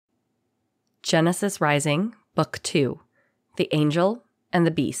Genesis Rising, Book 2, The Angel and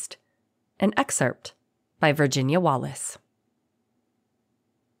the Beast, an excerpt by Virginia Wallace.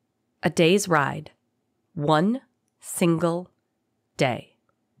 A day's ride. One single day.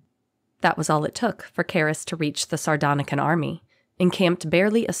 That was all it took for Karis to reach the Sardonican army. Encamped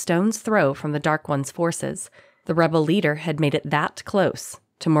barely a stone's throw from the Dark One's forces, the rebel leader had made it that close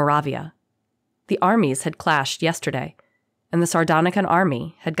to Moravia. The armies had clashed yesterday, and the Sardonican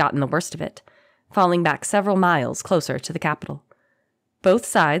army had gotten the worst of it, falling back several miles closer to the capital. Both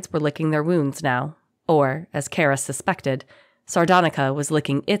sides were licking their wounds now, or, as Karis suspected, Sardonica was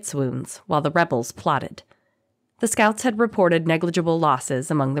licking its wounds while the rebels plotted. The scouts had reported negligible losses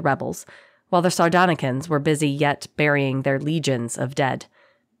among the rebels, while the Sardonicans were busy yet burying their legions of dead.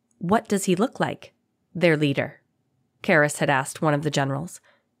 "What does he look like, their leader?" Karis had asked one of the generals.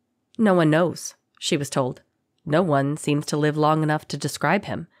 "No one knows," she was told. "No one seems to live long enough to describe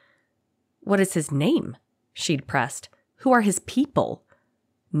him." "What is his name?" she'd pressed. "Who are his people?"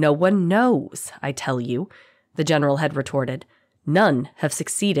 "No one knows, I tell you," the general had retorted. "None have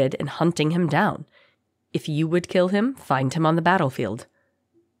succeeded in hunting him down. If you would kill him, find him on the battlefield."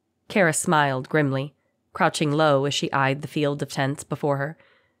 Karis smiled grimly, crouching low as she eyed the field of tents before her.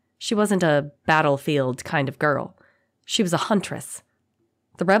 She wasn't a battlefield kind of girl. She was a huntress.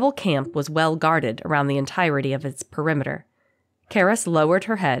 The rebel camp was well guarded around the entirety of its perimeter. Karis lowered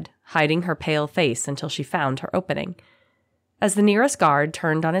her head, hiding her pale face until she found her opening. As the nearest guard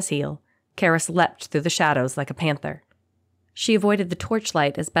turned on his heel, Karis leapt through the shadows like a panther. She avoided the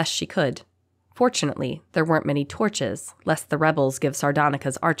torchlight as best she could. Fortunately, there weren't many torches, lest the rebels give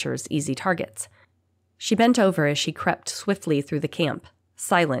Sardonica's archers easy targets. She bent over as she crept swiftly through the camp,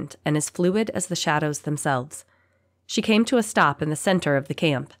 silent and as fluid as the shadows themselves. She came to a stop in the center of the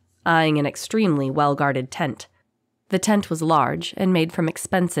camp, eyeing an extremely well-guarded tent. The tent was large and made from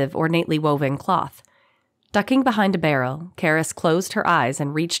expensive, ornately woven cloth. Ducking behind a barrel, Karis closed her eyes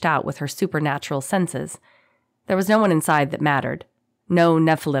and reached out with her supernatural senses. There was no one inside that mattered. No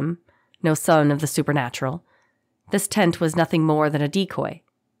Nephilim, no son of the supernatural. This tent was nothing more than a decoy,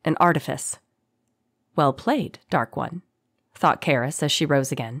 an artifice. "Well played, Dark One," thought Karis as she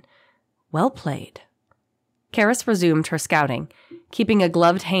rose again. "Well played." Karis resumed her scouting, keeping a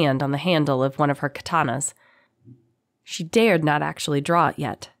gloved hand on the handle of one of her katanas. She dared not actually draw it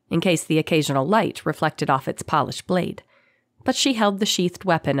yet, in case the occasional light reflected off its polished blade, but she held the sheathed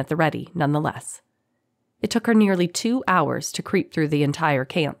weapon at the ready nonetheless. It took her nearly 2 hours to creep through the entire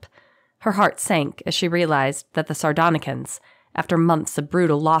camp. Her heart sank as she realized that the Sardonicans, after months of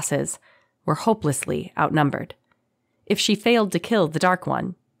brutal losses, were hopelessly outnumbered. If she failed to kill the Dark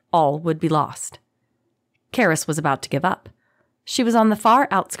One, all would be lost. Karis was about to give up. She was on the far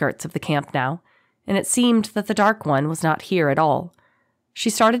outskirts of the camp now, and it seemed that the Dark One was not here at all. She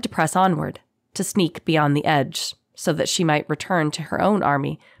started to press onward, to sneak beyond the edge, so that she might return to her own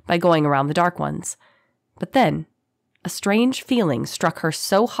army by going around the Dark One's. But then, a strange feeling struck her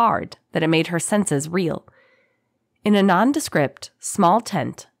so hard that it made her senses reel. In a nondescript, small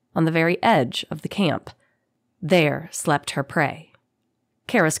tent on the very edge of the camp, there slept her prey.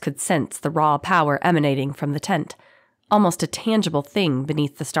 Karis could sense the raw power emanating from the tent, almost a tangible thing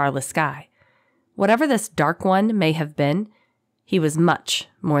beneath the starless sky. Whatever this Dark One may have been, he was much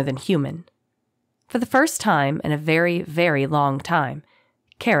more than human. For the first time in a very, very long time,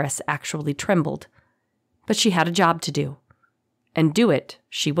 Karis actually trembled. But she had a job to do, and do it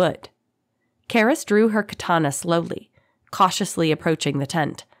she would. Karis drew her katana slowly, cautiously approaching the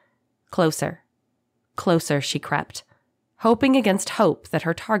tent. Closer, closer she crept, hoping against hope that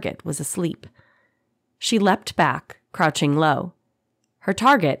her target was asleep. She leapt back, crouching low. Her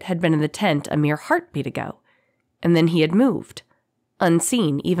target had been in the tent a mere heartbeat ago, and then he had moved,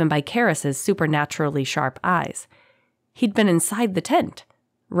 unseen even by Karis's supernaturally sharp eyes. He'd been inside the tent,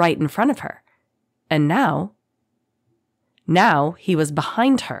 right in front of her. And now he was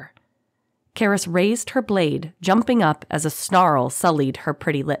behind her. Karis raised her blade, jumping up as a snarl sullied her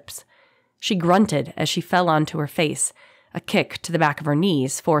pretty lips. She grunted as she fell onto her face. A kick to the back of her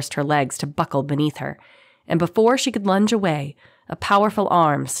knees forced her legs to buckle beneath her, and before she could lunge away, a powerful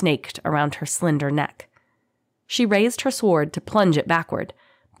arm snaked around her slender neck. She raised her sword to plunge it backward,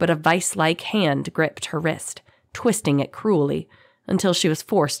 but a vice-like hand gripped her wrist, twisting it cruelly, until she was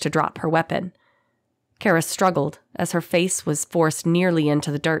forced to drop her weapon. Karis struggled as her face was forced nearly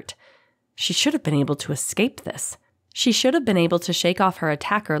into the dirt. She should have been able to escape this. She should have been able to shake off her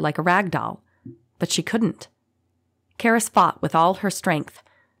attacker like a rag doll, but she couldn't. Karis fought with all her strength,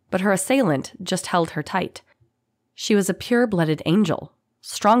 but her assailant just held her tight. She was a pure-blooded angel,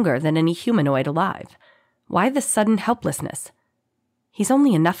 stronger than any humanoid alive. Why this sudden helplessness? He's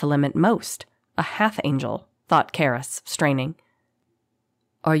only a Nephilim at most, A half-angel, thought Karis, straining.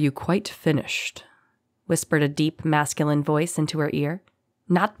 "Are you quite finished?" whispered a deep, masculine voice into her ear.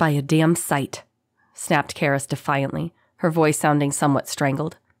 "Not by a damn sight," snapped Karis defiantly, her voice sounding somewhat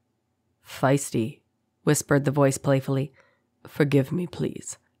strangled. "Feisty," whispered the voice playfully. "Forgive me,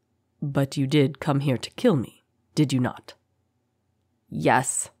 please. But you did come here to kill me, did you not?"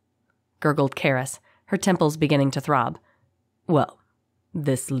 "Yes," gurgled Karis, her temples beginning to throb. "Well,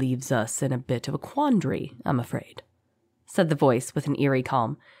 this leaves us in a bit of a quandary, I'm afraid," said the voice with an eerie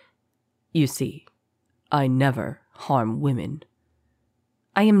calm. "You see, I never harm women."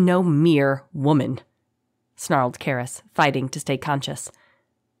 "I am no mere woman," snarled Karis, fighting to stay conscious.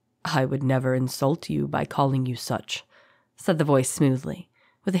 "I would never insult you by calling you such," said the voice smoothly,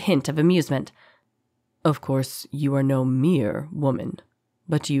 with a hint of amusement. "Of course, you are no mere woman,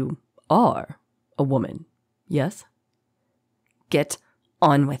 but you are a woman, yes?" "Get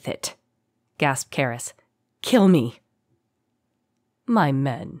on with it," gasped Karis. "Kill me." "My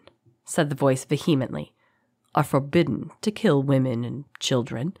men," said the voice vehemently, "are forbidden to kill women and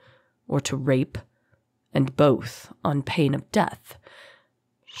children, or to rape, and both on pain of death.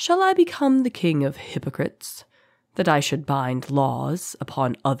 Shall I become the king of hypocrites, that I should bind laws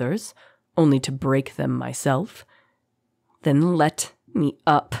upon others, only to break them myself?" "Then let me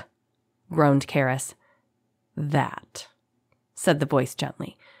up," groaned Karis. "That," said the voice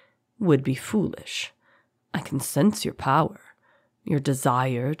gently, "would be foolish. I can sense your power, your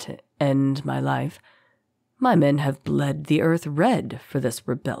desire to end my life. My men have bled the earth red for this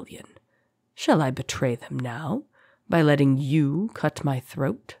rebellion. Shall I betray them now by letting you cut my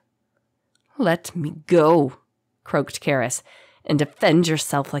throat?" "Let me go," croaked Karis, "and defend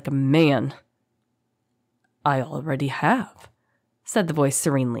yourself like a man." "I already have," said the voice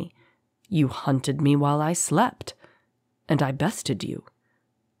serenely. "You hunted me while I slept, and I bested you.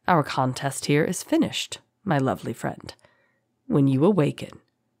 Our contest here is finished, my lovely friend. When you awaken,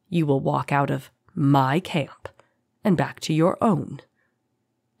 you will walk out of my camp and back to your own.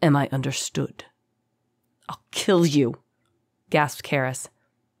 Am I understood?" "I'll kill you," gasped Karis.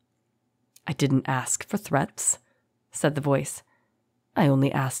 "I didn't ask for threats," said the voice. "I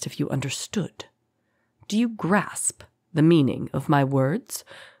only asked if you understood. Do you grasp the meaning of my words,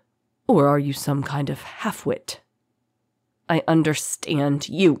 or are you some kind of half-wit?" "I understand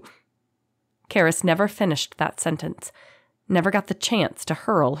you." Karis never finished that sentence, never got the chance to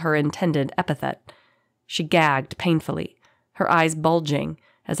hurl her intended epithet. She gagged painfully, her eyes bulging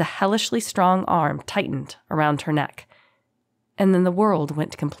as a hellishly strong arm tightened around her neck. And then the world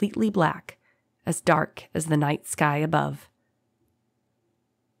went completely black, as dark as the night sky above.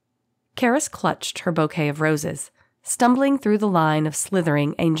 Karis clutched her bouquet of roses, stumbling through the line of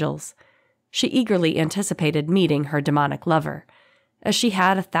slithering angels. She eagerly anticipated meeting her demonic lover. As she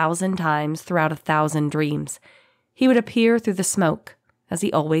had 1,000 times throughout 1,000 dreams, he would appear through the smoke, as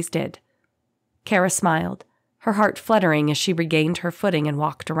he always did. Karis smiled, her heart fluttering as she regained her footing and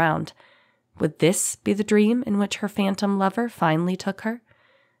walked around. Would this be the dream in which her phantom lover finally took her?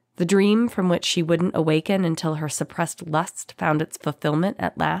 The dream from which she wouldn't awaken until her suppressed lust found its fulfillment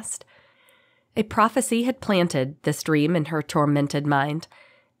at last? A prophecy had planted this dream in her tormented mind,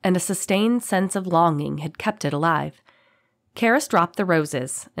 and a sustained sense of longing had kept it alive. Karis dropped the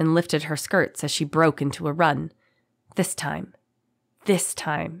roses and lifted her skirts as she broke into a run. This time,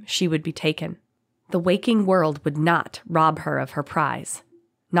 she would be taken. The waking world would not rob her of her prize.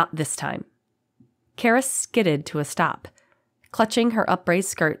 Not this time. Karis skidded to a stop, clutching her upraised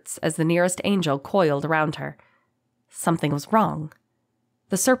skirts as the nearest angel coiled around her. Something was wrong.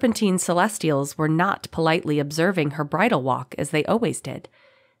 The serpentine celestials were not politely observing her bridal walk as they always did.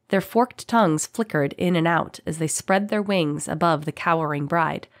 Their forked tongues flickered in and out as they spread their wings above the cowering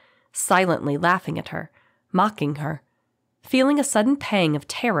bride, silently laughing at her, mocking her. Feeling a sudden pang of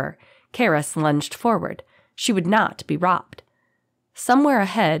terror, Karis lunged forward. She would not be robbed. Somewhere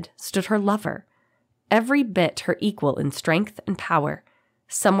ahead stood her lover, every bit her equal in strength and power.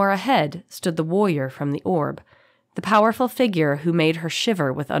 Somewhere ahead stood the warrior from the orb, the powerful figure who made her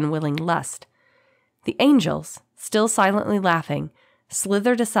shiver with unwilling lust. The angels, still silently laughing,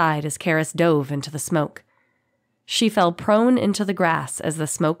 slithered aside as Karis dove into the smoke. She fell prone into the grass as the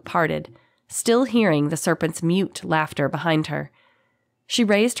smoke parted, still hearing the serpent's mute laughter behind her. She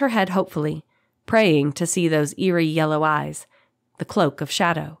raised her head hopefully, praying to see those eerie yellow eyes, the cloak of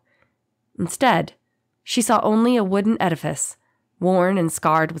shadow. Instead, she saw only a wooden edifice, worn and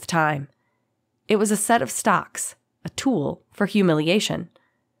scarred with time. It was a set of stocks, a tool for humiliation.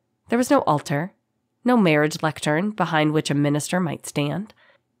 There was no altar, no marriage lectern behind which a minister might stand.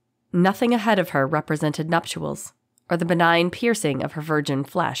 Nothing ahead of her represented nuptials, or the benign piercing of her virgin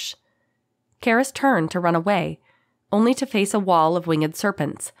flesh. Karis turned to run away, only to face a wall of winged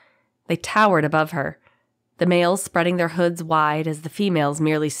serpents. They towered above her, the males spreading their hoods wide as the females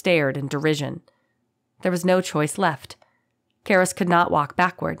merely stared in derision. There was no choice left. Karis could not walk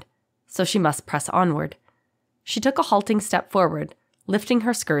backward, so she must press onward. She took a halting step forward, lifting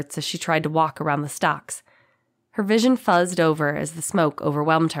her skirts as she tried to walk around the stalks. Her vision fuzzed over as the smoke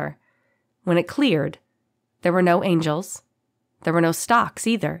overwhelmed her. When it cleared, there were no angels. There were no stalks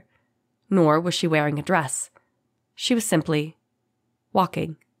either, nor was she wearing a dress. She was simply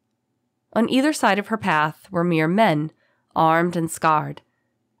walking. On either side of her path were mere men, armed and scarred.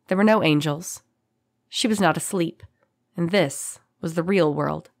 There were no angels. She was not asleep, and this was the real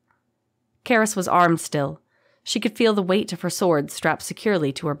world. Karis was armed still. She could feel the weight of her sword strapped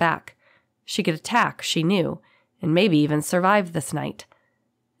securely to her back. She could attack, she knew, and maybe even survive this night.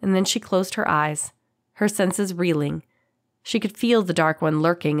 And then she closed her eyes, her senses reeling. She could feel the Dark One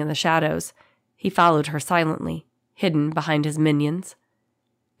lurking in the shadows. He followed her silently, hidden behind his minions.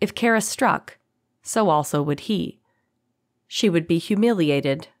 If Karis struck, so also would he. She would be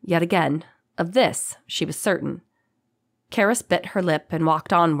humiliated, yet again. Of this, she was certain. Karis bit her lip and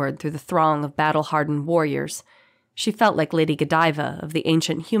walked onward through the throng of battle-hardened warriors. She felt like Lady Godiva of the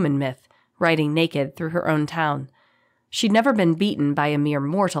ancient human myth, riding naked through her own town. She'd never been beaten by a mere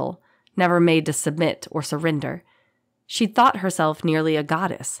mortal, never made to submit or surrender. She'd thought herself nearly a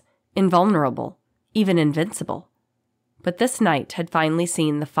goddess, invulnerable, even invincible. But this night had finally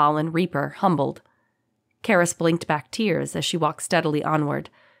seen the fallen Reaper humbled. Karis blinked back tears as she walked steadily onward,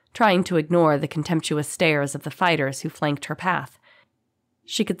 trying to ignore the contemptuous stares of the fighters who flanked her path.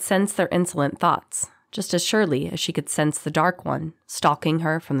 She could sense their insolent thoughts, just as surely as she could sense the Dark One stalking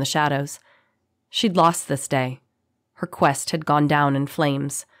her from the shadows. She'd lost this day. Her quest had gone down in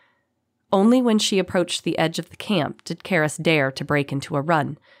flames. Only when she approached the edge of the camp did Karis dare to break into a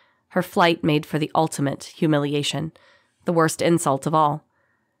run, her flight made for the ultimate humiliation, the worst insult of all.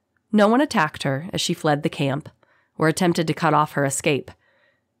 No one attacked her as she fled the camp, or attempted to cut off her escape.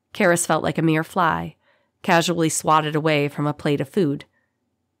 Karis felt like a mere fly, casually swatted away from a plate of food.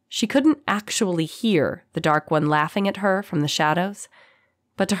 She couldn't actually hear the Dark One laughing at her from the shadows,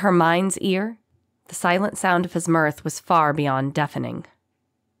 but to her mind's ear, the silent sound of his mirth was far beyond deafening.